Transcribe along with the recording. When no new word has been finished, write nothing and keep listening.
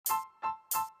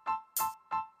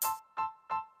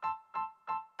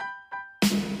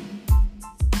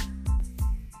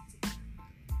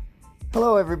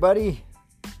Hello, everybody.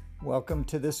 Welcome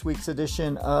to this week's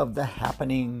edition of The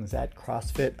Happenings at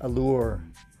CrossFit Allure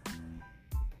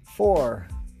for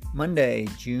Monday,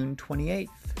 June 28th,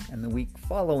 and the week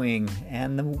following,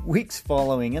 and the weeks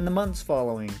following, and the months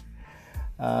following.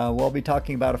 We'll be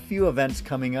talking about a few events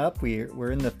coming up.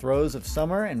 We're in the throes of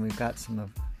summer, and we've got some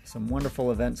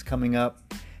wonderful events coming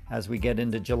up as we get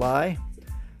into July.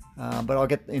 But I'll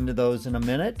get into those in a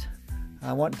minute.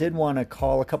 I did want to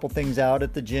call a couple things out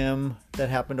at the gym that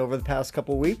happened over the past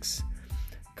couple weeks.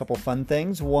 A couple fun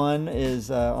things. One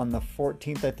is on the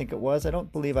 14th, I think it was. I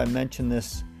don't believe I mentioned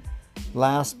this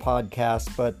last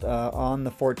podcast, but on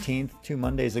the 14th, 2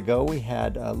 Mondays ago, we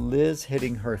had Liz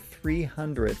hitting her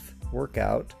 300th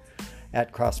workout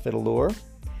at CrossFit Allure.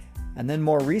 And then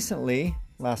more recently,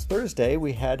 last Thursday,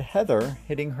 we had Heather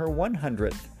hitting her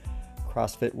 100th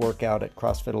CrossFit workout at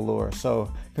CrossFit Allure. So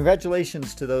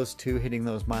congratulations to those two hitting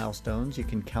those milestones. You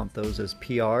can count those as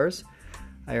PRs.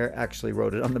 I actually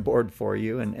wrote it on the board for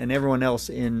you, and everyone else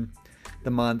in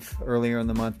the month, earlier in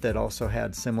the month, that also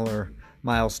had similar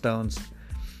milestones.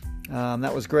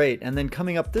 That was great. And then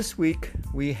coming up this week,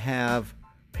 we have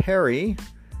Perry,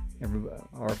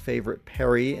 our favorite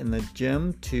Perry in the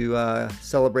gym, to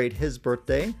celebrate his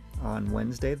birthday on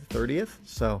Wednesday the 30th.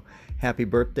 So happy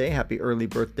birthday, happy early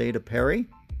birthday to Perry.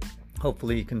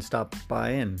 Hopefully you can stop by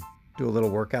and do a little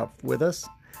workout with us.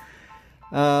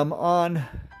 On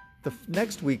the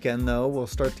next weekend, though, we'll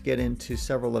start to get into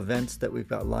several events that we've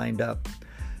got lined up.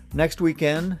 Next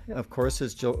weekend, of course,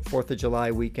 is 4th of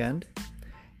July weekend,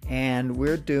 and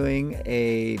we're doing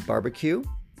a barbecue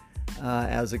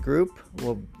as a group.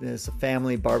 It's a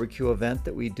family barbecue event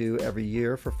that we do every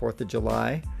year for 4th of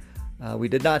July. We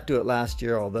did not do it last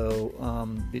year, although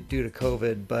due to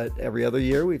COVID, but every other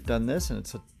year we've done this, and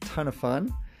it's a ton of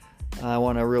fun. I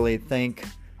want to really thank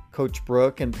Coach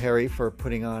Brooke and Perry for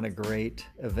putting on a great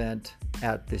event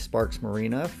at the Sparks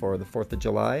Marina for the 4th of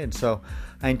July. And so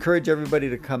I encourage everybody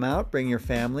to come out, bring your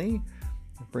family,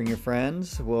 bring your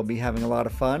friends. We'll be having a lot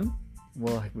of fun.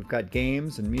 We've got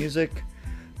games and music,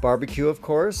 barbecue, of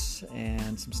course,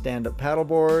 and some stand-up paddle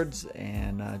boards,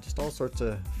 and just all sorts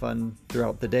of fun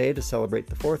throughout the day to celebrate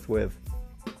the 4th with.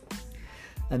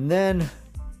 And then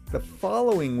the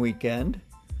following weekend,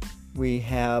 we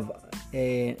have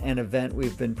an event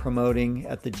we've been promoting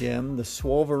at the gym, the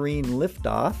Swolverine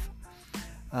Liftoff.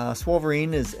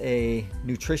 Swolverine is a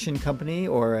nutrition company,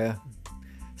 or a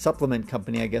supplement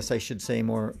company, I guess I should say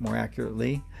more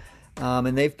accurately.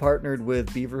 And they've partnered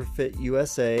with Beaver Fit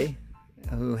USA,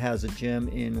 who has a gym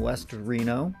in West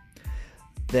Reno,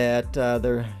 that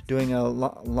they're doing a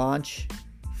launch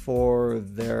for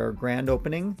their grand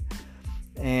opening,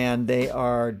 and they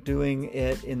are doing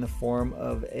it in the form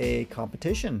of a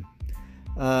competition.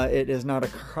 It is not a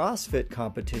CrossFit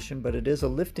competition, but it is a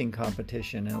lifting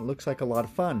competition, and it looks like a lot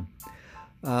of fun.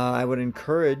 I would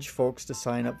encourage folks to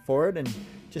sign up for it and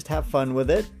just have fun with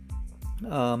it.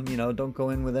 Don't go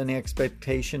in with any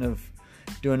expectation of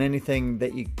doing anything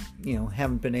that you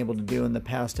haven't been able to do in the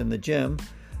past in the gym,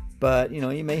 but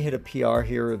you may hit a PR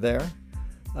here or there.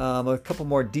 A couple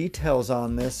more details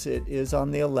on this. It is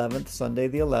on the 11th, Sunday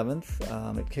the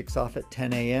 11th. It kicks off at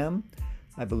 10 a.m.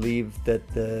 I believe that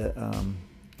the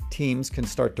teams can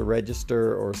start to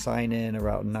register or sign in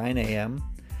around 9 a.m.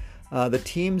 The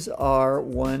teams are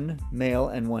one male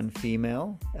and one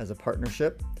female as a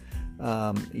partnership.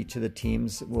 Each of the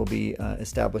teams will be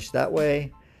established that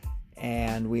way.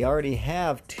 And we already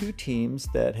have 2 teams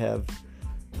that have,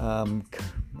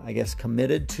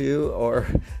 committed to or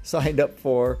signed up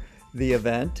for the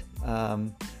event.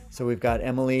 So we've got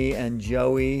Emily and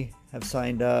Joey have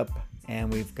signed up,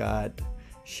 and we've got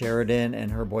Sheridan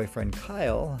and her boyfriend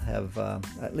Kyle have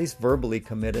at least verbally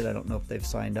committed. I don't know if they've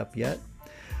signed up yet.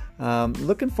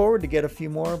 Looking forward to get a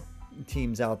few more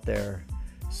teams out there.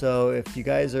 So if you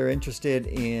guys are interested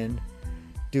in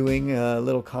doing a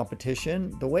little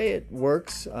competition, the way it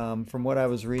works, from what I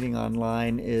was reading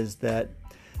online, is that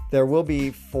there will be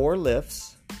 4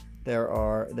 lifts. There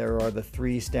are the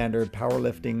 3 standard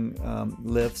powerlifting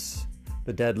lifts: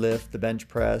 the deadlift, the bench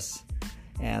press,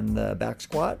 and the back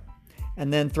squat.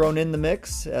 And then thrown in the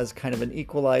mix as kind of an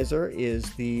equalizer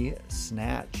is the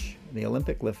snatch, the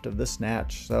Olympic lift of the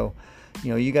snatch. So,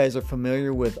 you guys are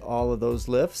familiar with all of those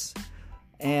lifts.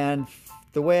 And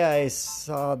the way I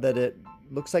saw that it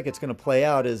looks like it's going to play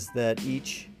out is that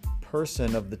each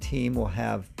person of the team will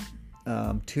have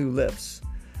 2 lifts.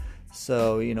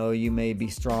 So, you may be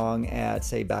strong at,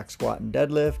 say, back squat and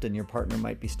deadlift, and your partner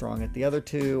might be strong at the other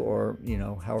 2, or,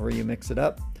 however you mix it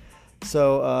up.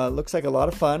 So, looks like a lot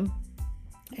of fun,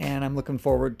 and I'm looking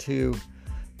forward to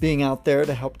being out there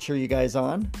to help cheer you guys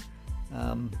on.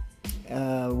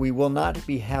 we will not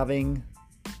be having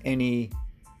any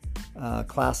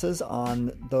classes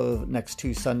on the next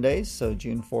 2 Sundays, so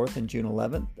June 4th and June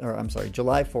 11th, or I'm sorry,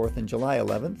 July 4th and July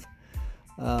 11th.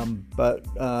 But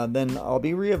then I'll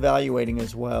be reevaluating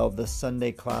as well the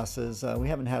Sunday classes. We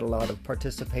haven't had a lot of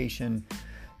participation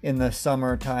in the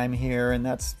summertime here, and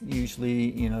that's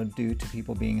usually, due to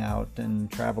people being out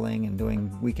and traveling and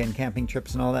doing weekend camping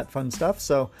trips and all that fun stuff.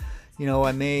 So,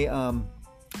 I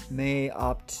may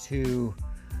opt to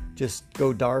just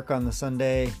go dark on the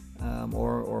Sunday,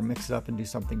 or mix it up and do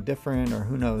something different, or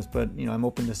who knows. But I'm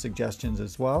open to suggestions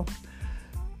as well.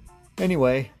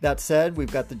 Anyway, that said,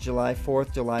 we've got the July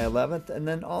 4th, July 11th, and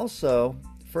then also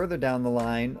further down the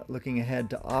line, looking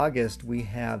ahead to August, we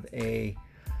have a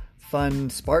fun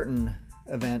Spartan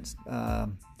event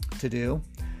to do.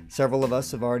 Several of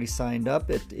us have already signed up.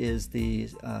 It is the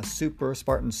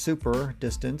Spartan Super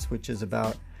distance, which is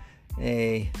about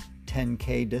a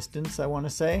 10K distance, I want to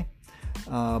say.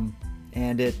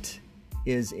 And it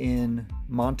is in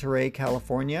Monterey,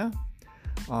 California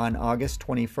on August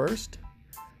 21st.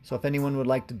 So if anyone would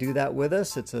like to do that with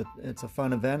us, it's a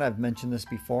fun event. I've mentioned this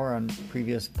before on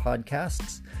previous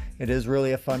podcasts. It is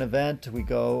really a fun event. We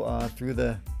go through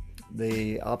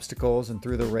the obstacles and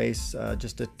through the race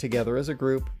together as a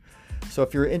group. So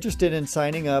if you're interested in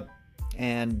signing up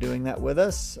and doing that with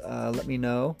us, let me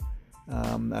know.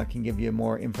 I can give you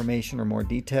more information or more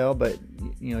detail, but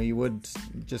you would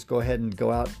just go ahead and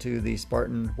go out to the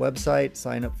Spartan website,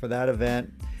 sign up for that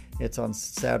event. It's on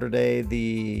Saturday,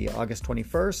 the August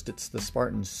 21st. It's the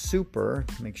Spartan Super.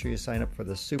 Make sure you sign up for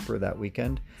the Super that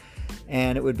weekend.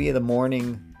 And it would be the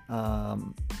morning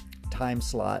time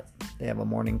slot. They have a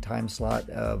morning time slot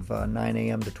of 9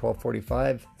 a.m. to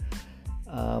 12:45.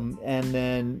 And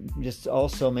then just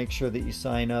also make sure that you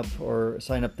sign up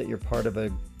that you're part of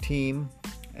a team,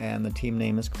 and the team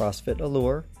name is CrossFit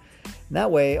Allure. And that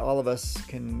way, all of us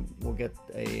will get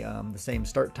the same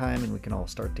start time, and we can all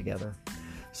start together.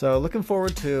 So looking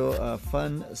forward to a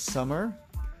fun summer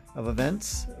of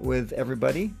events with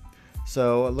everybody.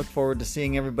 So I look forward to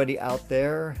seeing everybody out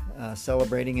there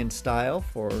celebrating in style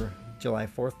for July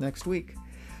 4th next week.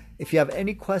 If you have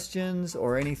any questions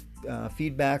or any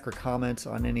feedback or comments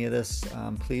on any of this,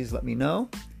 please let me know,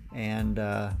 and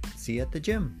see you at the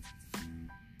gym.